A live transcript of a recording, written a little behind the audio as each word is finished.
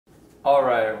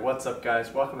Alright, what's up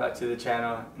guys? Welcome back to the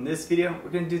channel. In this video, we're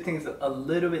going to do things a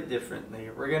little bit differently.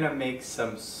 We're going to make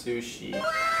some sushi.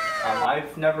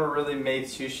 I've never really made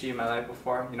sushi in my life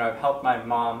before. You know, I've helped my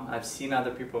mom. I've seen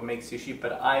other people make sushi,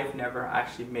 but I've never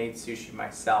actually made sushi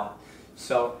myself.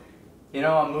 So, you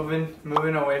know, I'm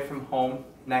moving away from home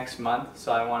next month,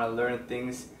 so I want to learn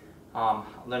things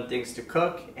to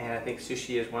cook, and I think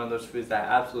sushi is one of those foods that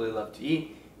I absolutely love to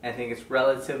eat. I think it's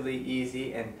relatively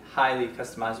easy and highly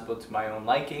customizable to my own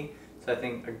liking. So I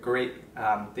think a great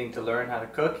thing to learn how to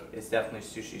cook is definitely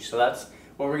sushi. So that's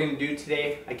what we're going to do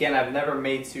today. Again, I've never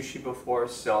made sushi before,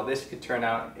 so this could turn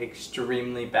out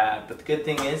extremely bad. But the good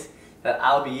thing is that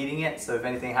I'll be eating it, so if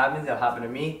anything happens, it'll happen to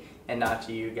me and not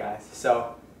to you guys.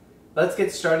 So let's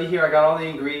get started here. I got all the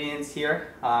ingredients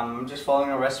here. I'm just following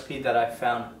a recipe that I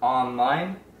found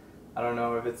online. I don't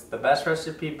know if it's the best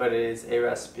recipe, but it is a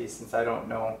recipe since I don't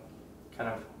know kind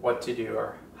of what to do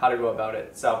or how to go about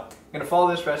it. So I'm going to follow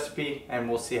this recipe and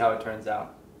we'll see how it turns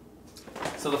out.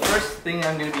 So the first thing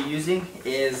I'm going to be using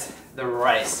is the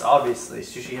rice. Obviously,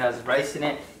 sushi has rice in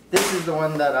it. This is the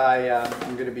one that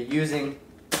I'm going to be using.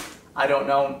 I don't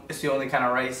know, it's the only kind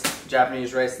of rice,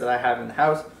 Japanese rice that I have in the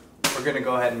house. We're going to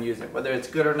go ahead and use it. Whether it's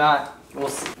good or not, we'll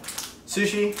see.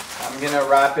 Sushi, I'm going to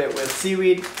wrap it with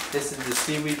seaweed. This is the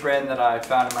seaweed brand that I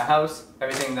found in my house.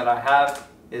 Everything that I have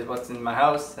is what's in my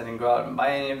house. I didn't go out and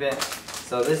buy any of it.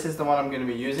 So this is the one I'm going to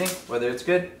be using. Whether it's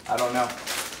good, I don't know.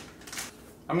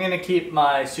 I'm going to keep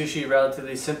my sushi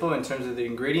relatively simple in terms of the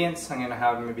ingredients. I'm going to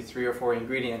have maybe 3 or 4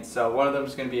 ingredients. So one of them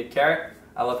is going to be a carrot.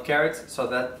 I love carrots, so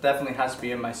that definitely has to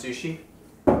be in my sushi.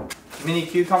 Mini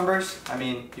cucumbers. I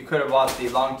mean, you could have bought the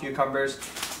long cucumbers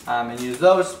and use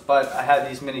those, but I had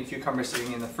these mini cucumbers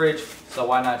sitting in the fridge, so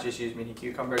why not just use mini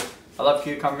cucumbers? I love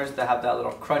cucumbers that have that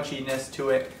little crunchiness to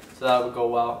it, so that would go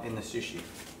well in the sushi.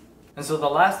 And so the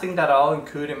last thing that I'll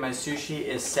include in my sushi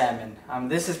is salmon.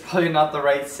 This is probably not the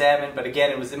right salmon, but again,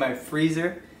 it was in my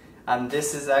freezer.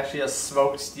 This is actually a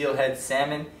smoked steelhead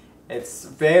salmon. It's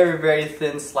very, very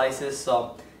thin slices,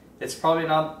 so it's probably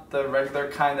not the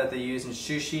regular kind that they use in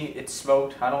sushi. It's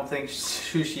smoked. I don't think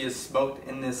sushi is smoked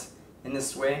in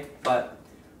this way, but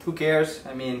who cares?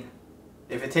 I mean,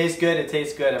 if it tastes good, it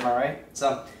tastes good, am I right?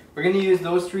 So we're gonna use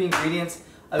those 3 ingredients.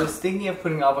 I was thinking of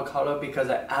putting avocado because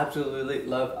I absolutely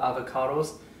love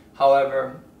avocados.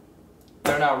 However,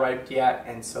 they're not ripe yet,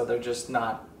 and so they're just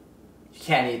not, you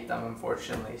can't eat them,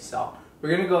 unfortunately. So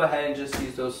we're gonna go ahead and just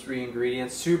use those 3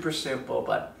 ingredients. Super simple,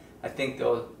 but I think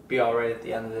they'll be all right at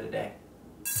the end of the day.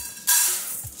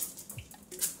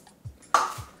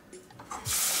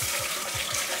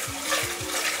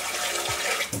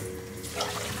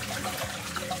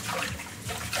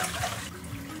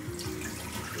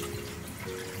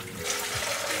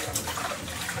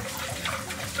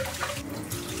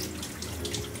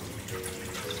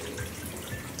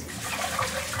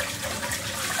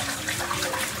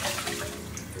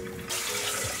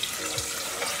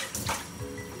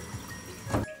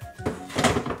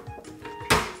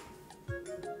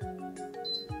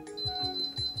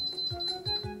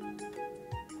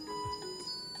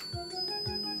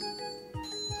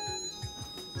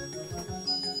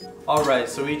 Alright,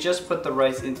 so we just put the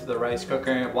rice into the rice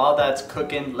cooker. While that's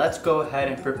cooking, let's go ahead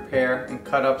and prepare and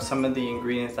cut up some of the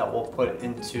ingredients that we'll put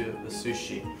into the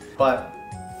sushi. But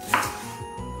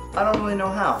I don't really know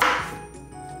how.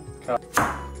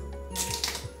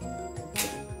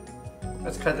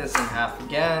 Let's cut this in half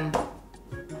again.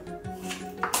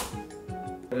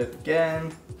 Cut it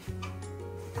again.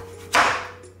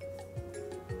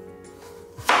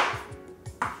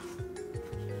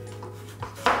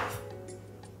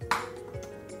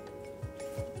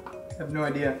 I have no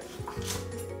idea.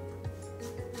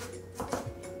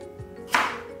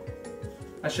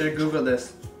 I should have Googled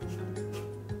this.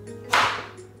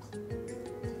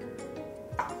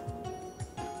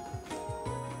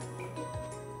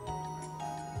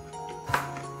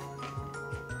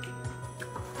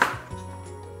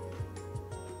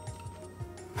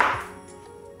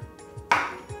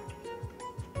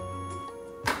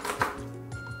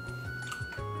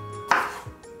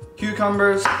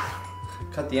 Cucumbers.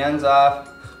 Cut the ends off.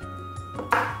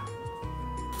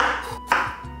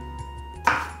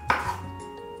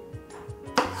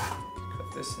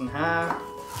 Cut this in half,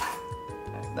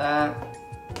 like that.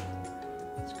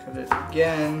 Let's cut it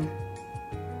again.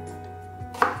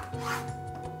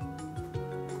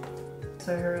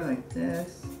 So here like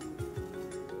this.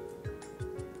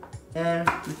 And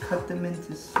we cut them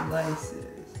into slices.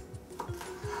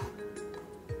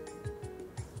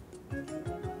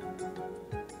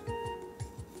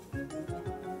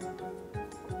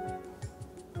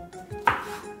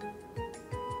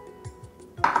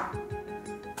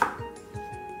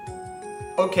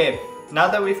 Okay, now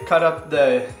that we've cut up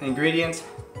the ingredients,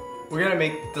 we're gonna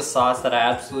make the sauce that I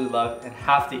absolutely love and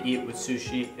have to eat with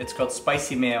sushi. It's called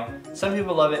spicy mayo. Some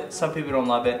people love it, some people don't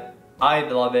love it. I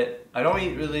love it. I don't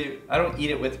eat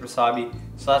it with wasabi,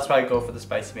 so that's why I go for the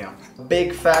spicy mayo.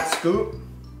 Big fat scoop.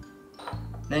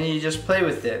 Then you just play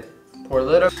with it. Pour a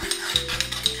little.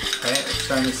 Okay, it's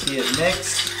starting to see it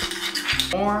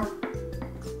mix. More.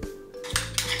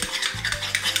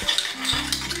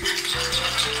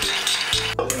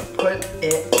 I'm gonna put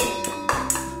it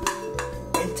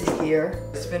into here.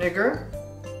 This vinegar.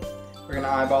 We're gonna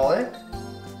eyeball it.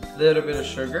 A little bit of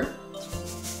sugar.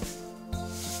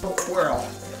 Whirl.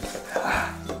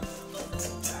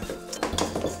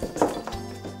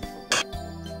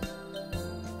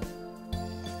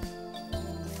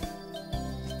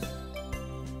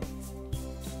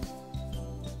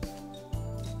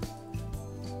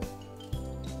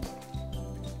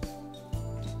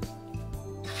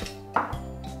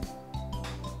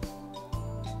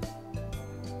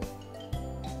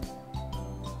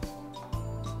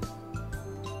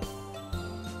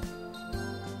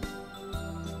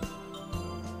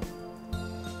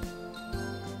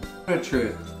 The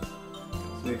truth.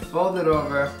 So we fold it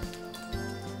over,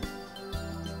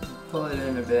 pull it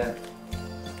in a bit,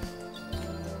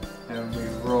 and we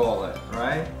roll it,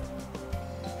 right?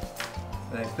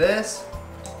 Like this.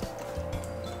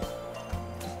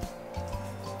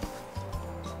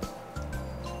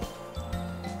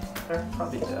 That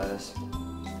probably does.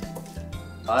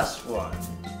 Last one.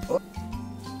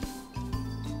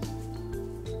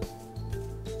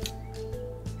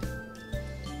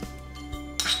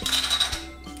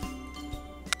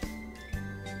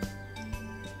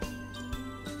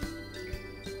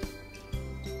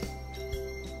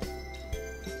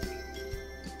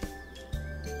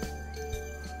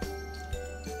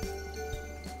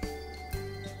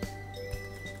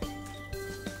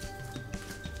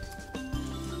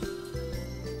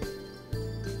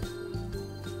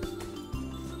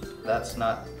 That's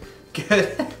not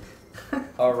good.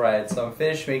 Alright, so I'm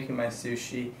finished making my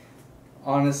sushi.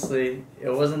 Honestly, it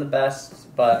wasn't the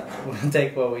best, but we'll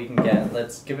take what we can get.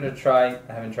 Let's give it a try.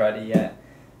 I haven't tried it yet.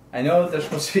 I know they're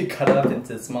supposed to be cut up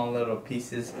into small little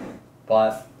pieces,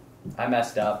 but I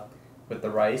messed up with the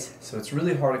rice, so it's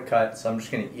really hard to cut, so I'm just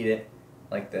gonna eat it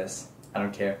like this. I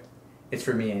don't care. It's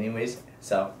for me anyways,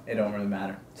 so it don't really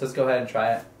matter. So let's go ahead and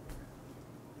try it.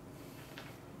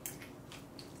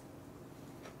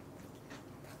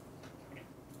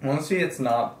 Honestly, it's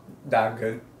not that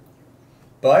good,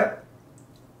 but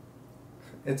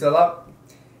it's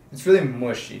really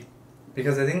mushy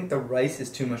because I think the rice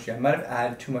is too mushy. I might have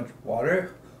added too much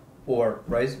water or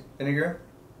rice vinegar,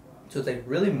 so it's like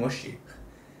really mushy.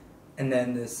 And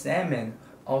then the salmon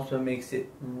also makes it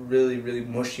really, really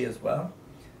mushy as well.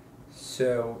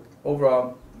 So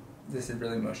overall, this is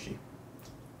really mushy.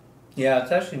 Yeah,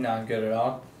 it's actually not good at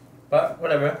all, but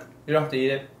whatever. You don't have to eat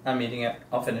it. I'm eating it.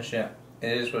 I'll finish it.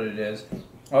 It is what it is.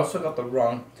 I also got the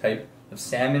wrong type of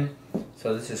salmon.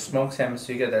 So this is smoked salmon,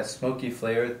 so you get that smoky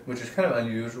flavor, which is kind of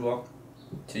unusual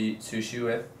to eat sushi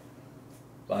with.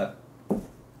 But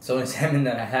it's the only salmon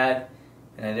that I had,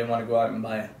 and I didn't want to go out and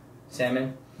buy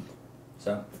salmon.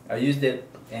 So I used it,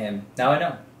 and now I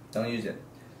know. Don't use it.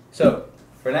 So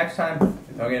for next time,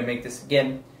 if I'm going to make this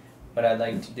again, what I'd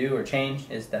like to do or change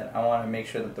is that I want to make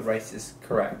sure that the rice is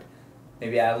correct.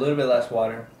 Maybe add a little bit less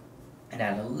water, and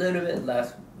add a little bit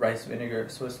less rice vinegar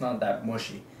so it's not that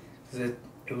mushy. Because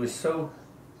it was so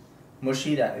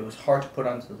mushy that it was hard to put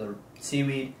onto the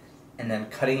seaweed, and then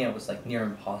cutting it was like near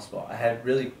impossible. I had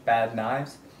really bad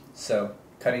knives, so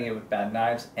cutting it with bad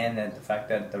knives, and then the fact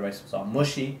that the rice was all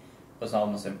mushy was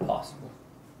almost impossible.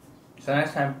 So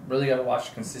next time, really gotta watch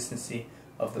the consistency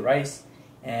of the rice,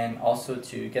 and also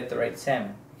to get the right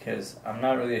salmon, because I'm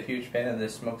not really a huge fan of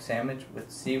this smoked salmon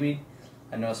with seaweed.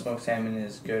 I know smoked salmon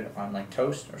is good on like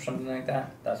toast or something like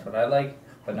that. That's what I like,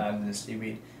 but not in the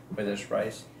seaweed where there's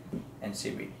rice and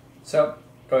seaweed. So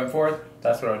going forward,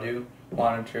 that's what I'll do.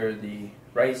 Monitor the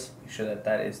rice, make sure that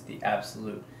that is the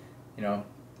absolute,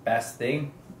 best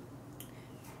thing.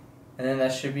 And then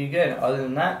that should be good. Other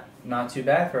than that, not too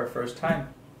bad for a first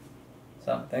time.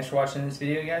 So thanks for watching this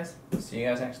video, guys. See you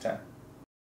guys next time.